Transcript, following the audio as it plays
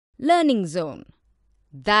Learning Zone.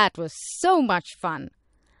 That was so much fun.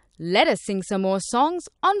 Let us sing some more songs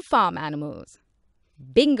on farm animals.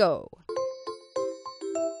 Bingo!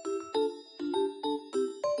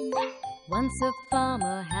 Once a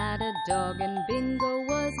farmer had a dog and Bingo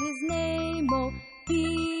was his name. Oh,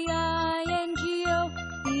 B-I-N-G-O,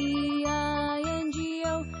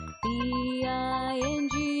 B-I-N-G-O,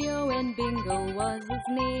 B-I-N-G-O, and Bingo was his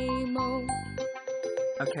name. Oh.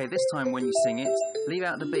 Okay, this time when you sing it, leave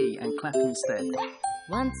out the B and clap instead.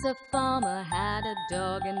 Once a farmer had a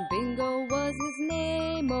dog and Bingo was his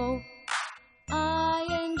name. Oh,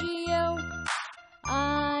 I-N-G-O,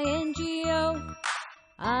 I-N-G-O,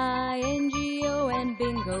 I-N-G-O, and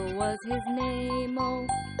Bingo was his name. Oh.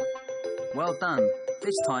 Well done.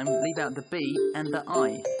 This time, leave out the B and the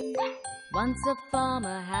I. Once a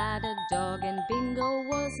farmer had a dog and Bingo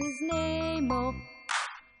was his name. Oh,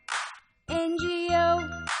 N-G-O,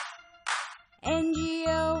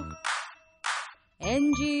 N-G-O,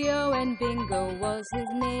 N-G-O, and Bingo was his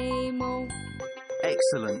name. Oh.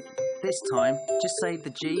 Excellent. This time, just say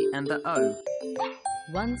the G and the O.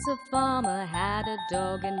 Once a farmer had a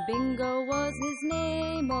dog and Bingo was his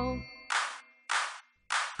name. Oh,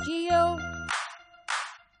 G-O,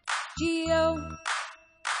 G-O,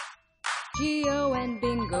 G-O, and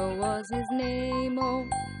Bingo was his name. Oh.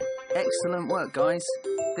 Excellent work, guys.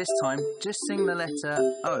 This time, just sing the letter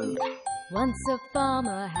O. Once a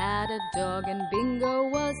farmer had a dog and Bingo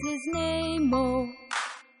was his name. Oh,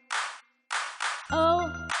 O,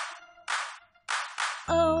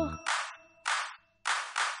 O,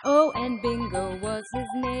 O, and Bingo was his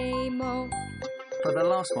name. Oh. For the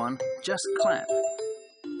last one, just clap.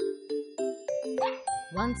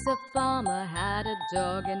 Once a farmer had a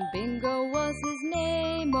dog and Bingo was his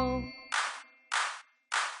name. Oh.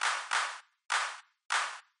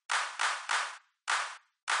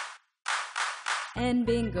 And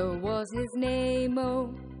Bingo was his name.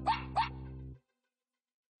 Oh.